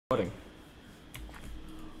Recording.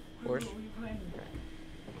 Horse.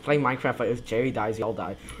 Playing Minecraft, but if Jerry dies, y'all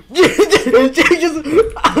die. Jerry just. Wait,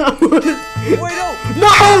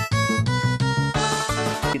 No!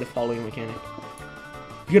 The following mechanic.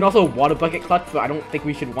 You can also water bucket clutch, but I don't think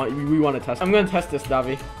we should want. We want to test. I'm gonna test this,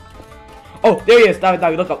 Davi. Oh, there he is,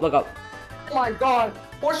 Davi. Look up, look up. Oh my God,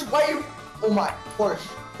 Porsche, why are you? Oh my,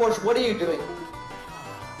 Porsche, what are you doing?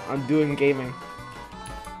 I'm doing gaming.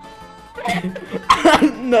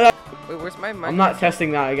 No, Wait, where's my mic? I'm not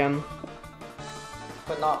testing that again.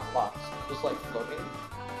 But not blocks, just like floating.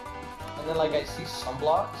 And then like I see some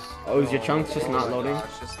blocks. Oh, is your chunks just not loading?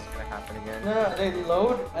 It's just gonna happen again. No, they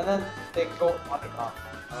load and then they go on and off.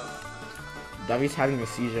 Davi's having a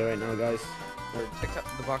seizure right now, guys. Or check out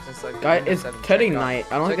the box inside. Guys, it's turning Check it out. night.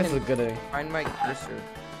 I don't So think this is a can good day. Find my cursor.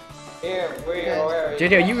 Here, where are you?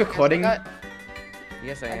 JJ, are you recording?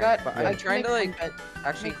 Yes, I am. got- But I I'm trying to like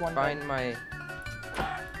actually make one find my.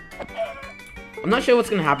 I'm not sure what's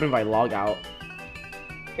gonna happen if I log out.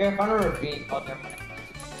 Here, find a ravine. Oh, never mind.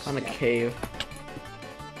 On a cave.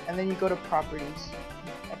 And then you go to properties.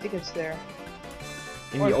 I think it's there.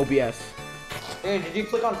 In the OBS. Here, did you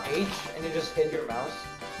click on H and you just hit your mouse?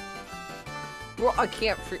 Well, I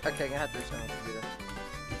can't. Okay, I have to restart my computer.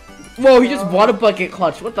 Whoa, he just water bucket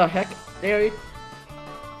clutch. What the heck? There.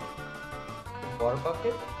 Water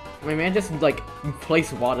bucket? My man just like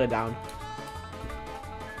placed water down.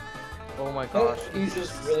 Oh my Oh, gosh. he's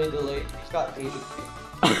just really delayed. He's got 80.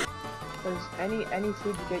 Because any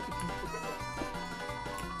food you get, you can cook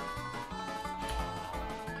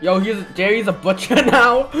it. Yo, Jerry's a butcher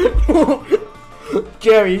now.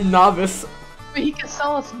 Jerry, novice. But he can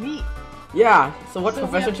sell us meat. Yeah. So what So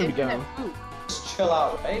profession have should we go? infinite food. Just chill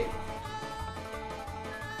out, right?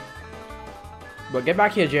 But get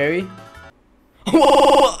back here, Jerry.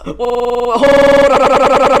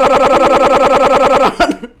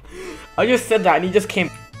 I just said that and he just came.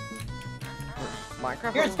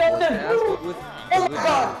 Minecraft. You're was spending- fast with Oh my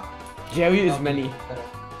God! Jerry is many.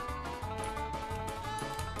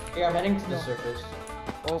 Here, I'm heading to the surface.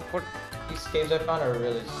 Oh, what? These caves I found are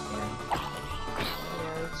really scary.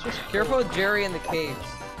 Yeah, it's just Careful with Jerry in the caves.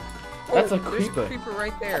 That's a There's creeper. a creeper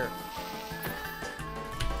right there.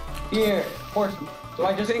 Here, Porsche. Do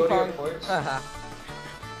I just Ping go to your pong. ports? Haha.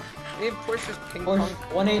 Maybe Porsche's ping Porsche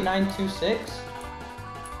pong. 18926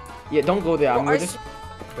 Yeah, don't go there. I'm Well, gonna just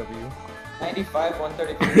W. 95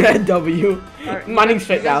 133. W. Alright, Mining you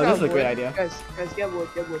straight guys down. got This is a great wood? idea. Guys, get wood,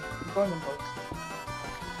 get wood. I'm going in boats.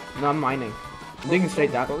 No, I'm mining. I'm digging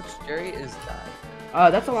straight down. Boats, Jerry is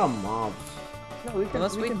dying. That's a lot of mobs. No, we can,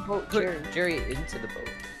 Unless we can boat put Jerry. Jerry into the boat.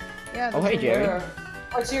 Yeah, Oh, hey, that's Jerry. Where?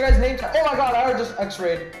 I see your guys' name tag. Oh my God, I just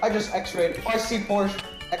X-rayed. I just X-rayed. Oh, I see Porsche.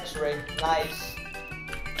 X-ray. Nice.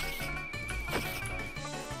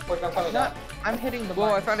 Porsche, I'm coming down. I'm hitting the Whoa,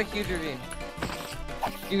 I mines. found a huge ravine.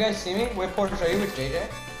 You guys see me? Wait, Porsche, are you with JJ?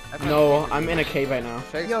 I found a No, huge I'm in a ravine. cave right now.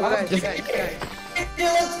 Should I Yo, explode? guys, Just- guys.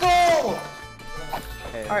 Yeah, let's go!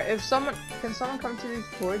 Okay. Alright, can someone come to these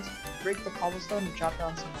boards, break the cobblestone, and drop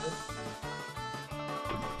down some wood?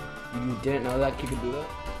 You didn't know that you could do that?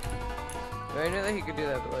 I knew that he could do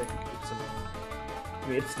that, but like, it's annoying. I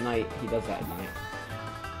mean, it's night. He does that at night.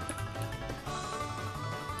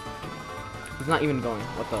 He's not even going.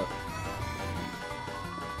 What the?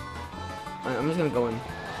 I'm just gonna go in.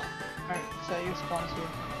 Alright, so you spawn here.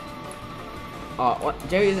 What?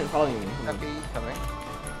 Jerry isn't following me. Hold on. Happy coming.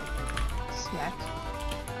 Smacked.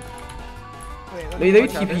 Wait, let Let me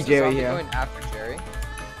Watch out, TP there's a Jerry zombie here. going after Jerry.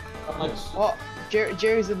 I'm like, Oh,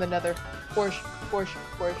 Jerry's in the nether. Porsche.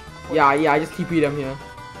 Yeah, I just TP'd him here.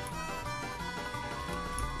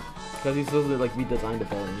 Because he's supposed to like be designed to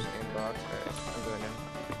follow me. Inbox. Alright, I'm going in.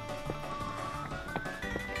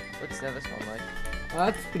 What's this one like?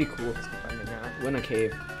 That's pretty cool. Let's go find it now. We're in a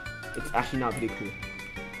cave. It's actually not pretty cool.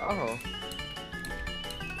 Oh.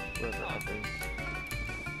 Whoever others.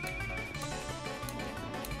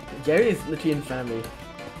 Jerry is literally in front of me.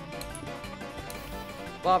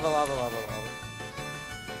 Lava, lava, lava, lava.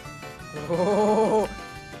 Oh,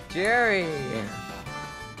 Jerry!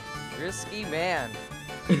 Risky man.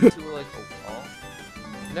 To like a wall.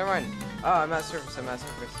 Never mind. Oh, I'm at surface.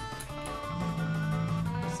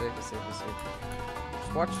 Safe.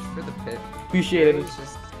 Just watch for the pit. Appreciate it. Jerry's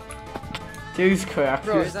just. Jerry's cracked.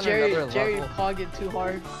 Bro, he's on another Jerry level. clogging too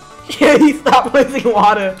hard. Yeah, he stopped placing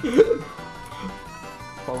water.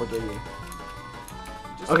 Follow Jerry.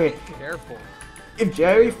 Just Okay. be careful. If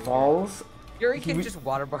Jerry falls, Jerry He can re- just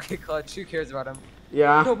water bucket clutch. Who cares about him?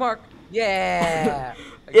 yeah. No, Mark. Yeah.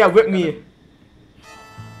 Yeah, whip me.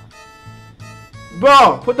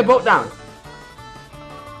 Bro, put the boat down.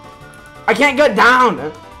 I can't get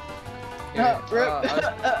down. Here, Rip.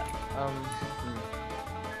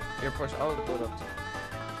 Here, Porsche. I'll go up.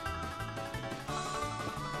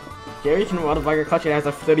 Jerry can water bucket clutch and has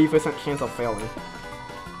a 30% chance of failing.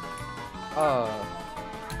 I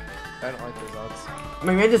don't like those odds.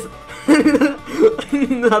 My man just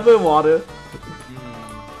another water.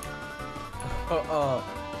 I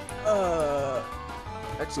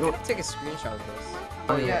just gotta take a screenshot of this.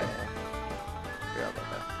 Oh, yeah. Forgot about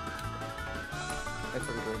that. That's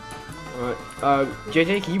pretty good. Alright,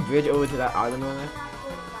 JJ, can you bridge over to that island over there?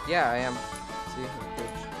 Yeah, I am. See,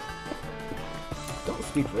 bridge. Don't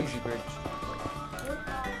speak bridge. Easy bridge.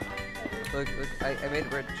 Look, I made a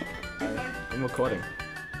bridge. I'm recording.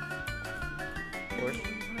 Porsche.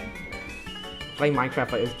 Play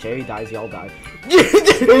Minecraft like if Jerry dies, y'all die.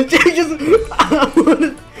 Jerry just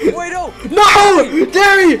Wait, no! No!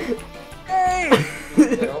 Jerry! Hey!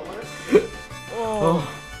 Oh.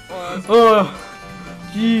 Oh.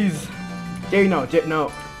 Jeez. Jerry, no.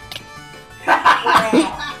 No.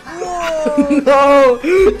 No!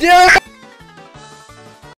 Jerry!